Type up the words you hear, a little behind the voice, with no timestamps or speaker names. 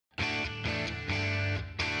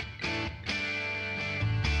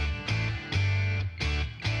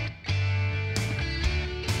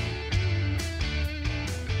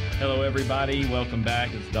Hello, everybody. Welcome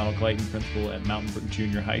back. It's Donald Clayton, principal at Mountain Brook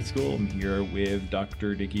Junior High School. I'm here with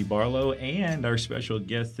Dr. Dicky Barlow and our special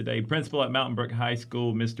guest today, principal at Mountain Brook High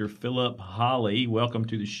School, Mr. Philip Holley. Welcome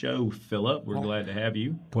to the show, Philip. We're glad to have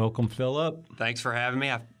you. Welcome, Philip. Thanks for having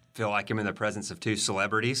me. I feel like I'm in the presence of two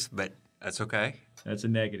celebrities, but that's okay. That's a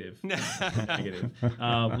negative. Look,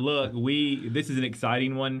 this is an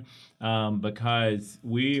exciting one because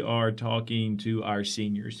we are talking to our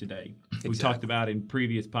seniors today. Exactly. We talked about in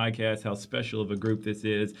previous podcasts how special of a group this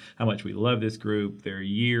is, how much we love this group. Their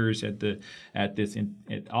years at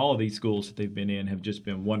all of these schools that they've been in have just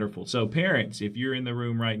been wonderful. So parents, if you're in the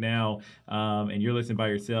room right now and you're listening by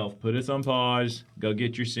yourself, put us on pause, go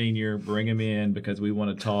get your senior, bring them in because we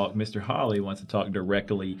want to talk. Mr. Holley wants to talk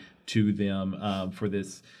directly to them for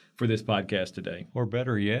this podcast today. Or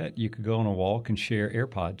better yet, you could go on a walk and share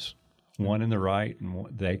AirPods, one in the right, and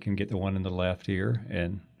they can get the one in the left ear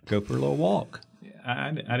and go for a little walk.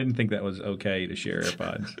 I didn't think that was okay to share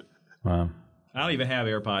AirPods. I don't even have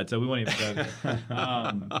AirPods, so we won't even go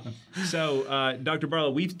there. Dr.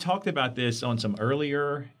 Barlow, we've talked about this on some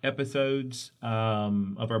earlier episodes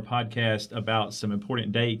of our podcast about some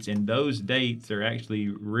important dates, and those dates are actually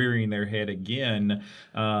rearing their head again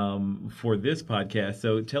for this podcast.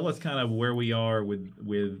 So tell us kind of where we are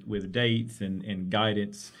with dates and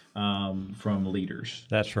guidance from leaders.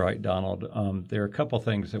 That's right, Donald. There are a couple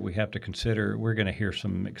things that we have to consider. We're going to hear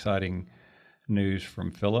some exciting news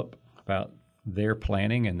from Philip about their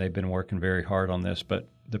planning, and they've been working very hard on this. But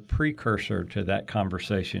the precursor to that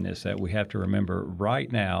conversation is that we have to remember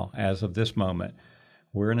right now, as of this moment,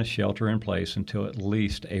 we're in a shelter in place until at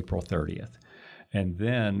least April 30th. And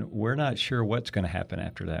then we're not sure what's going to happen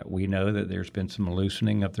after that. We know that there's been some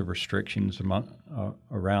loosening of the restrictions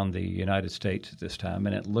around the United States at this time,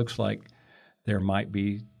 and it looks like there might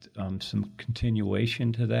be some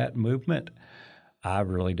continuation to that movement. I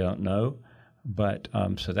really don't know. But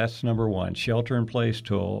so that's number one, shelter in place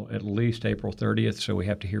till at least April 30th, so we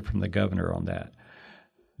have to hear from the governor on that.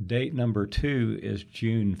 Date number two is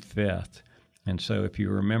June 5th. And so if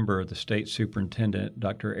you remember, the state superintendent,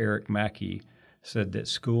 Dr. Eric Mackey, said that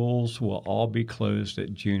schools will all be closed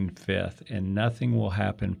at June 5th and nothing will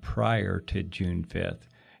happen prior to June 5th,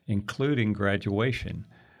 including graduation.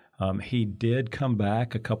 He did come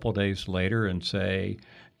back a couple days later and say,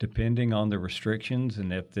 depending on the restrictions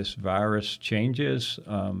and if this virus changes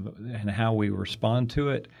and how we respond to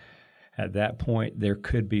it, at that point there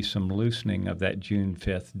could be some loosening of that June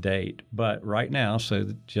 5th date. But right now,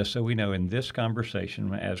 just so we know, in this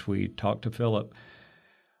conversation, as we talk to Philip,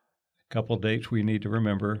 a couple of dates we need to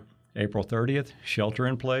remember. April 30th, shelter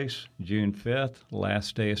in place. June 5th,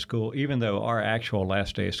 last day of school, even though our actual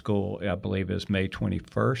last day of school, I believe, is May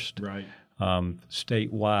 21st. Right.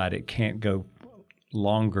 Statewide, it can't go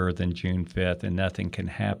longer than June 5th, and nothing can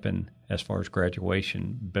happen as far as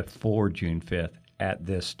graduation before June 5th at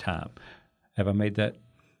this time. Have I made that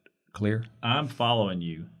clear? I'm following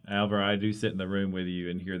you. However, I do sit in the room with you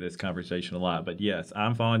and hear this conversation a lot. But yes,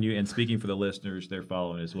 I'm following you, and speaking for the listeners, they're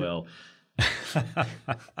following as well.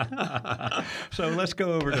 So let's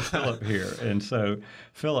go over to Philip here. And so,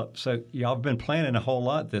 Philip, y'all have been planning a whole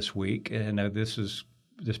lot this week. And I know this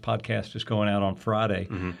podcast is going out on Friday.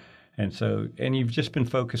 Mm-hmm. And you've just been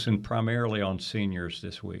focusing primarily on seniors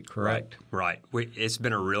this week, correct? Right. It's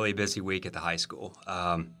been a really busy week at the high school.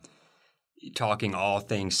 Talking all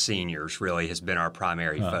things seniors really has been our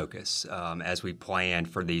primary focus as we plan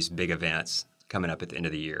for these big events coming up at the end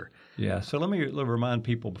of the year. Yeah, so let me remind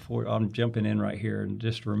people before I'm jumping in right here, and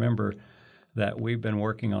just remember that we've been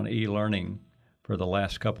working on e-learning for the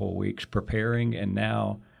last couple of weeks, preparing, and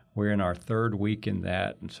now we're in our third week in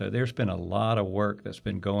that. And so there's been a lot of work that's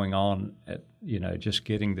been going on at, just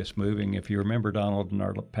getting this moving. If you remember, Donald, in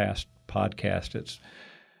our past podcast,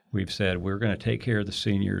 we've said we're going to take care of the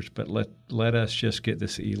seniors, but let us just get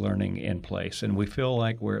this e-learning in place. And we feel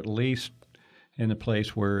like we're at least in the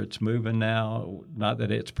place where it's moving now. Not that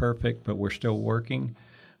it's perfect, but we're still working.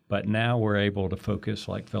 But now we're able to focus,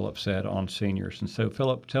 like Philip said, on seniors. And so,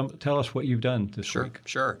 Philip, tell us what you've done this week.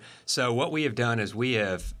 Sure. So what we have done is we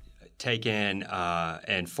have taken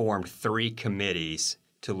and formed 3 committees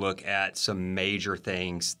to look at some major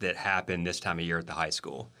things that happen this time of year at the high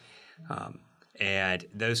school. And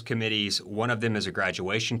those committees, one of them is a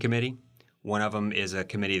graduation committee. One of them is a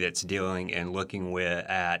committee that's dealing and looking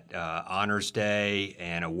at Honors Day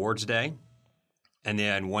and Awards Day. And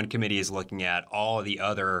then one committee is looking at all the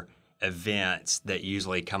other events that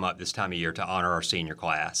usually come up this time of year to honor our senior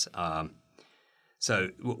class. So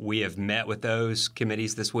we have met with those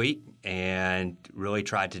committees this week and really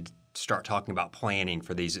tried to start talking about planning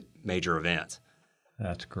for these major events.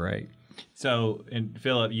 That's great. So, and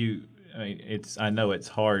Philip, I know it's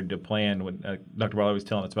hard to plan when Dr. Barlow was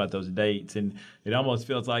telling us about those dates, and it almost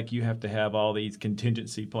feels like you have to have all these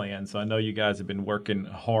contingency plans. So I know you guys have been working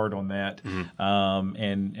hard on that,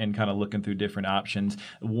 and kind of looking through different options.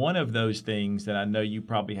 One of those things that I know you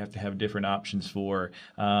probably have to have different options for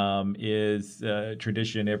is a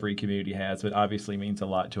tradition every community has, but obviously means a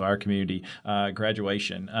lot to our community,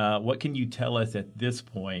 graduation. What can you tell us at this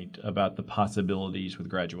point about the possibilities with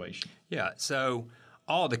graduation? Yeah, so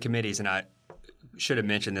all the committees, and I should have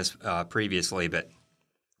mentioned this previously, but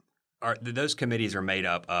those committees are made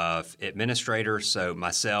up of administrators. So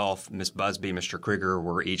myself, Ms. Busby, Mr. Krieger,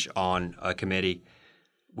 we're each on a committee.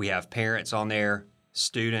 We have parents on there,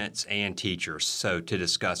 students, and teachers, so to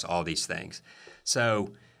discuss all these things.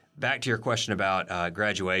 So back to your question about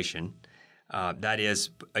graduation, that is,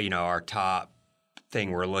 our top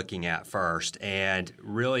thing we're looking at first. And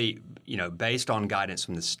really, based on guidance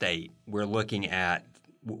from the state,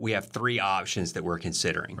 we have 3 options that we're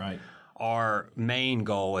considering. Right. Our main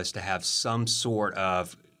goal is to have some sort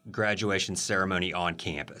of graduation ceremony on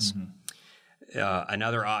campus.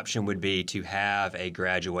 Another option would be to have a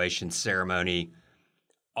graduation ceremony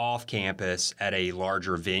off campus at a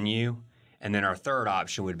larger venue. And then our third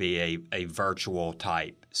option would be a virtual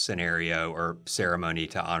type scenario or ceremony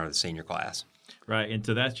to honor the senior class. Right, and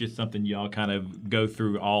so that's just something y'all kind of go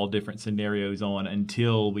through all different scenarios on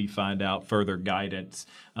until we find out further guidance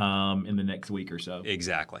in the next week or so.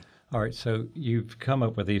 Exactly. All right, so you've come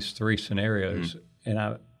up with these 3 scenarios,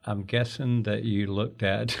 and I'm guessing that you looked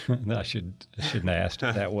at, I shouldn't have asked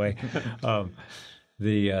it that way,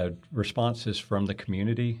 the responses from the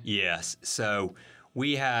community? Yes, so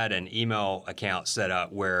we had an email account set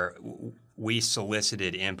up where we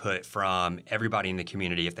solicited input from everybody in the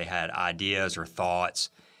community if they had ideas or thoughts,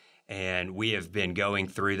 and we have been going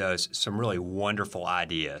through some really wonderful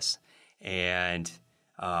ideas, and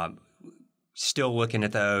still looking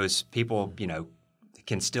at those. People,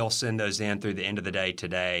 can still send those in through the end of the day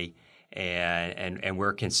today, and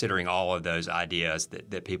we're considering all of those ideas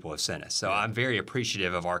that people have sent us. So I'm very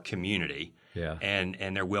appreciative of our community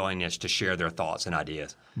and their willingness to share their thoughts and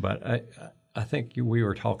ideas. But I think we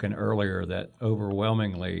were talking earlier that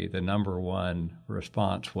overwhelmingly the number one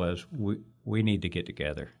response was we need to get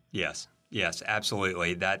together. Yes,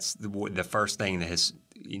 absolutely. That's the first thing that has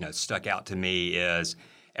stuck out to me is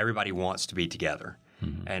everybody wants to be together,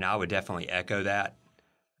 and I would definitely echo that.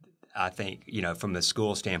 I think from the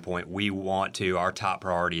school standpoint, our top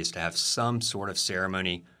priority is to have some sort of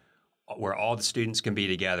ceremony where all the students can be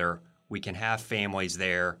together. We can have families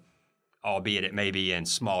there, albeit it may be in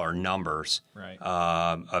smaller numbers, right,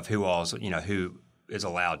 of who is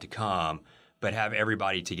allowed to come, but have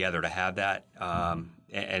everybody together to have that,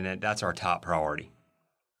 and that's our top priority.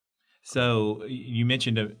 So you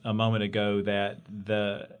mentioned a moment ago that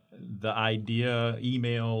the idea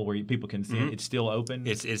email where people can send it's still open.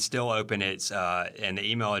 It's still open. It's and the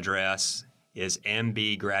email address is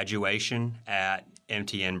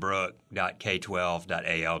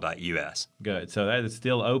mbgraduation@mtnbrook.k12.al.us. Good. So that is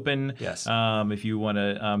still open. Yes. If you want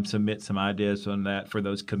to submit some ideas on that for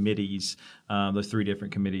those committees, those 3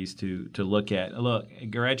 different committees to look at. Look,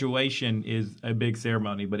 graduation is a big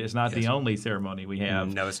ceremony, but it's not the only ceremony we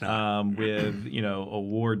have. No, it's not. With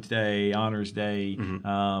awards day, honors day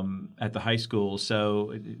at the high school.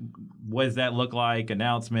 So, what does that look like?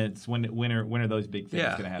 Announcements? When are those big things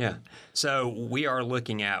going to happen? Yeah. So we are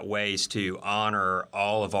looking at ways to honor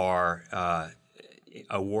all of our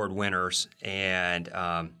award winners and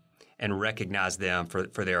recognize them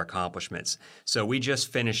for their accomplishments. So we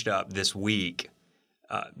just finished up this week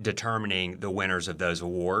determining the winners of those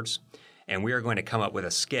awards, and we are going to come up with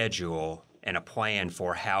a schedule and a plan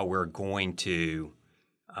for how we're going to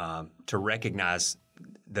recognize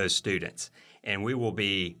those students. And we will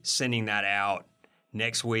be sending that out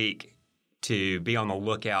next week to be on the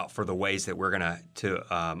lookout for the ways that we're going to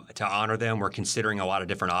honor them. We're considering a lot of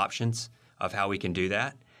different options of how we can do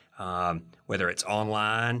that, whether it's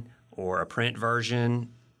online or a print version,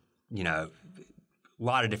 a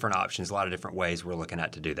lot of different options, a lot of different ways we're looking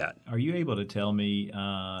at to do that. Are you able to tell me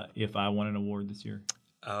if I won an award this year?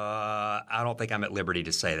 I don't think I'm at liberty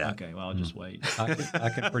to say that. Okay, well, I'll just wait. I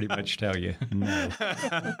can pretty much tell you no.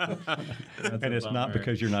 And it's not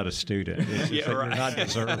because you're not a student. It's just that you're not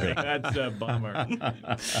deserving. That's a bummer.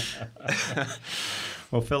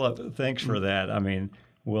 Well, Philip, thanks for that. I mean,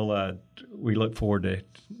 we look forward to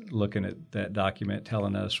looking at that document,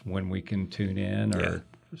 telling us when we can tune in or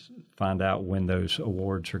find out when those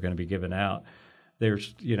awards are going to be given out.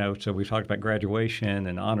 There's, so we've talked about graduation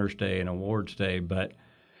and honors day and awards day, but,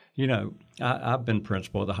 I've been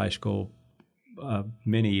principal at the high school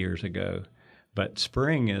many years ago. But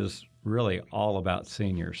spring is really all about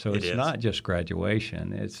seniors. So it's not just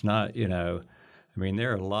graduation. It's not,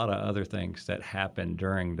 there are a lot of other things that happen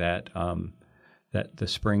during that the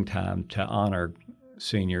springtime to honor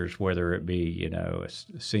seniors, whether it be, a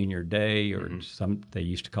senior day or they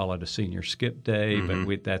used to call it a senior skip day,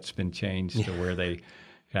 but that's been changed to where they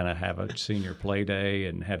kind of have a senior play day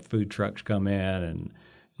and have food trucks come in and,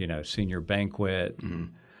 senior banquet.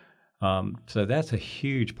 So that's a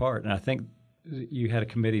huge part. And I think you had a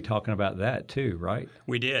committee talking about that too, right?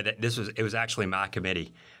 We did. It was actually my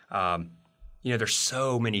committee. There's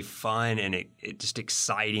so many fun and just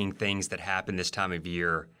exciting things that happen this time of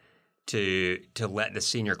year to let the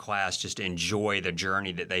senior class just enjoy the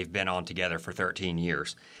journey that they've been on together for 13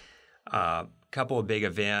 years. A couple of big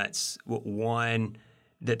events. One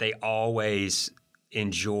that they always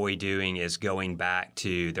enjoy doing is going back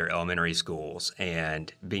to their elementary schools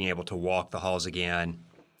and being able to walk the halls again,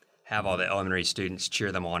 have all the elementary students cheer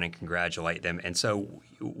them on and congratulate them. And so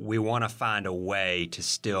we want to find a way to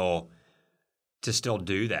still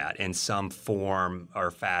do that in some form or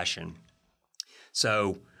fashion.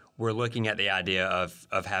 So we're looking at the idea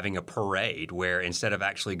of having a parade where instead of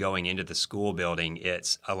actually going into the school building,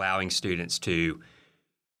 it's allowing students to,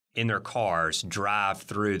 in their cars, drive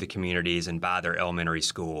through the communities and by their elementary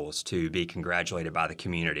schools to be congratulated by the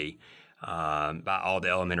community, by all the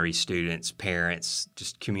elementary students, parents,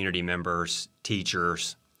 just community members,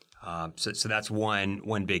 teachers. So that's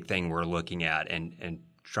one big thing we're looking at and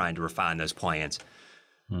trying to refine those plans.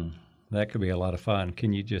 That could be a lot of fun.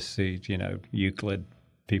 Can you just see, Euclid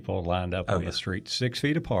people lined up on the street 6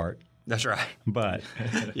 feet apart? That's right. But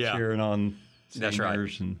cheering on seniors. That's right.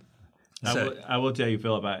 And I will tell you,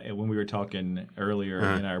 Philip, when we were talking earlier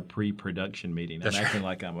in our pre-production meeting, I'm acting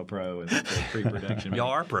like I'm a pro in a pre-production meeting.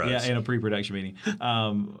 Y'all are pros. Yeah, in a pre-production meeting.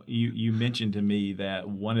 You mentioned to me that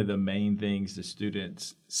one of the main things the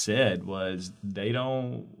students said was they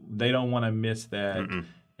don't want to miss that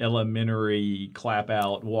elementary clap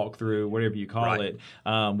out, walk through, whatever you call it,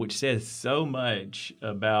 which says so much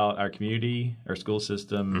about our community, our school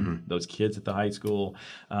system, those kids at the high school.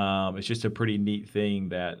 It's just a pretty neat thing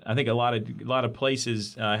that I think a lot of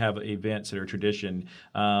places have events that are tradition,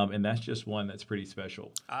 and that's just one that's pretty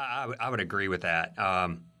special. I would agree with that.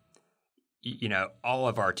 All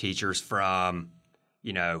of our teachers from,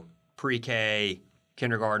 pre-K,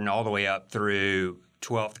 kindergarten, all the way up through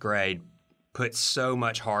 12th grade put so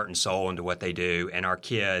much heart and soul into what they do. And our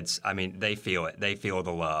kids, they feel it. They feel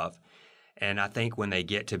the love. And I think when they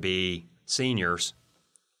get to be seniors,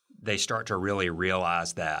 they start to really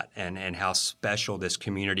realize that and how special this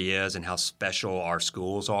community is and how special our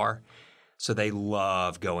schools are. So they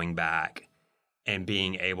love going back and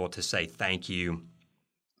being able to say, thank you.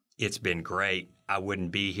 It's been great. I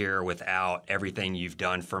wouldn't be here without everything you've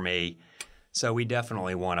done for me. So we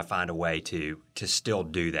definitely want to find a way to still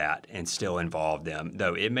do that and still involve them.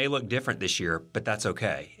 Though it may look different this year, but that's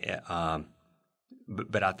okay.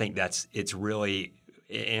 But I think it's really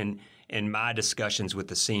in my discussions with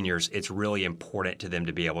the seniors, it's really important to them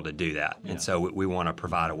to be able to do that. Yeah. And so we want to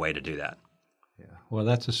provide a way to do that. Yeah.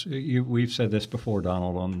 Well, we've said this before,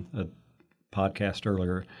 Donald, on a podcast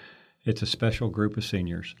earlier. It's a special group of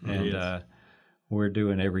seniors, and we're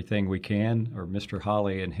doing everything we can, or Mr.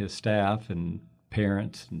 Holley and his staff and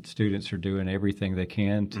parents and students are doing everything they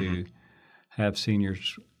can to have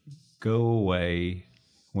seniors go away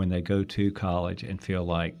when they go to college and feel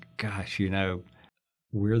like, gosh,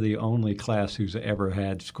 we're the only class who's ever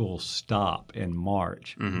had school stop in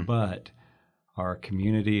March, but our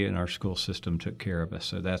community and our school system took care of us.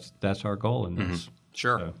 So that's our goal in this.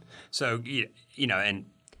 Sure. So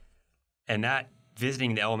and that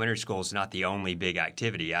visiting the elementary school is not the only big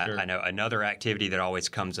activity. I know another activity that always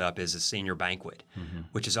comes up is a senior banquet,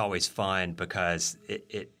 which is always fun because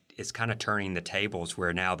it's kind of turning the tables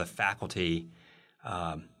where now the faculty,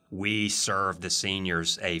 we serve the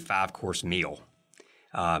seniors a 5-course meal.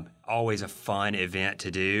 Always a fun event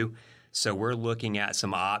to do. So we're looking at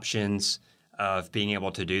some options of being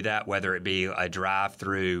able to do that, whether it be a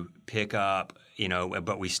drive-through pickup,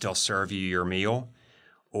 but we still serve you your meal,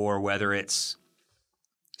 or whether it's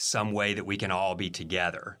some way that we can all be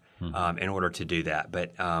together in order to do that.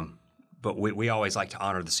 But we always like to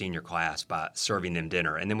honor the senior class by serving them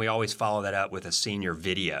dinner. And then we always follow that up with a senior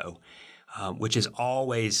video, which is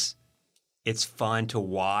always – it's fun to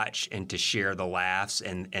watch and to share the laughs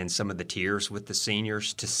and some of the tears with the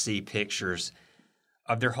seniors, to see pictures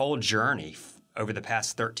of their whole journey over the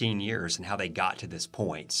past 13 years and how they got to this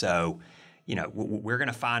point. So – we're going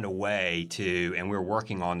to find a way to, and we're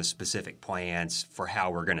working on the specific plans for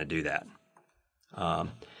how we're going to do that.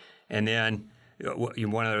 And then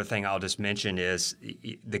One other thing I'll just mention is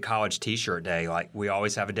the college T-shirt day. Like, we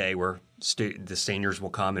always have a day where the seniors will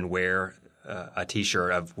come and wear a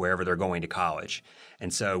T-shirt of wherever they're going to college,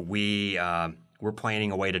 and so we're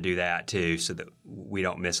planning a way to do that too, so that we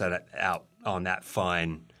don't miss out on that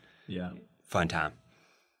fun time.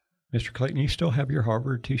 Mr. Clayton, you still have your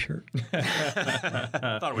Harvard T-shirt?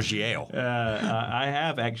 I thought it was Yale. I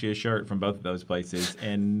have actually a shirt from both of those places,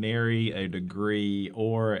 and nary a degree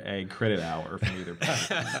or a credit hour from either place.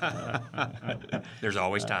 There's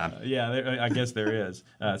always time. I guess there is,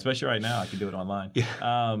 especially right now. I can do it online.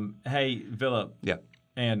 Hey, Philip. Yeah.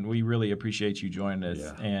 And we really appreciate you joining us,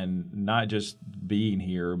 and not just being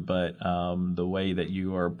here, but the way that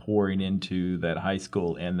you are pouring into that high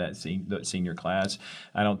school and that senior class.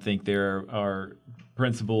 I don't think there are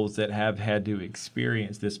principals that have had to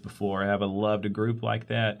experience this before. I have loved a group like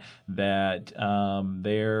that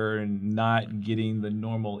they're not getting the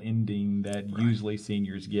normal ending that usually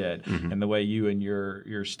seniors get. Mm-hmm. And the way you and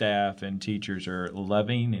your staff and teachers are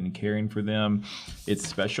loving and caring for them, it's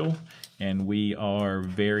special. And we are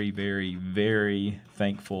very, very, very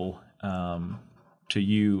thankful to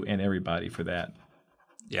you and everybody for that.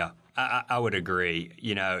 Yeah, I would agree.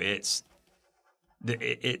 You know, it's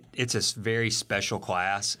a very special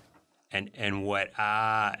class, and what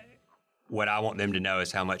I want them to know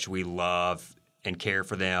is how much we love and care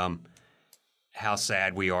for them. How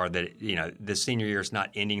sad we are that the senior year is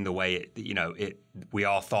not ending the way we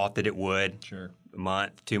all thought that it would. Sure. A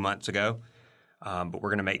month, 2 months ago. But we're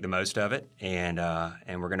going to make the most of it, and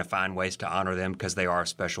we're going to find ways to honor them because they are a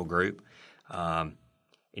special group.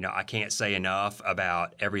 I can't say enough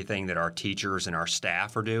about everything that our teachers and our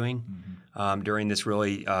staff are doing during this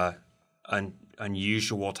really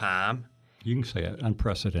unusual time. You can say it,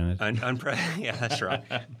 unprecedented. Yeah, that's right.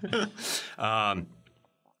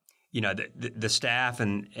 The staff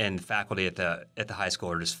and the faculty at the high school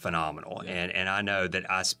are just phenomenal, and I know that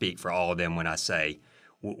I speak for all of them when I say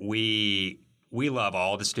we love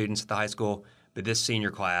all the students at the high school, but this senior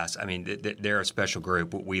class, I mean, they're a special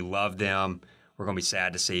group. We love them. We're going to be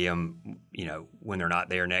sad to see them, when they're not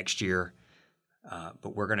there next year.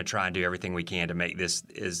 But we're going to try and do everything we can to make this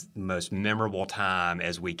as the most memorable time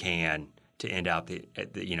as we can to end out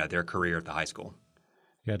their career at the high school.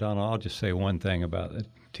 Yeah, Donald, I'll just say one thing about the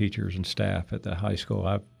teachers and staff at the high school.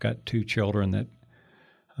 I've got 2 children that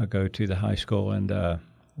go to the high school, and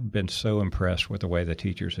been so impressed with the way the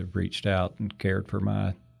teachers have reached out and cared for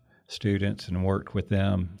my students and worked with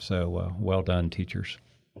them. So well done, teachers.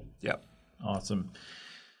 Yep. Awesome.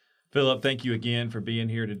 Philip, thank you again for being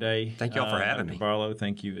here today. Thank you all for having me. Barlow,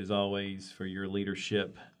 thank you as always for your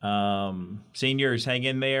leadership. Seniors, hang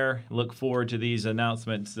in there. Look forward to these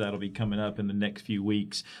announcements that'll be coming up in the next few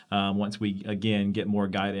weeks once we, again, get more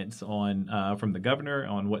guidance on from the governor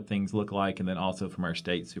on what things look like, and then also from our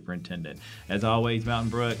state superintendent. As always, Mountain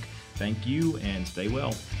Brook, thank you, and stay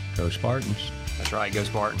well. Go Spartans. That's right. Go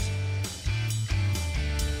Spartans.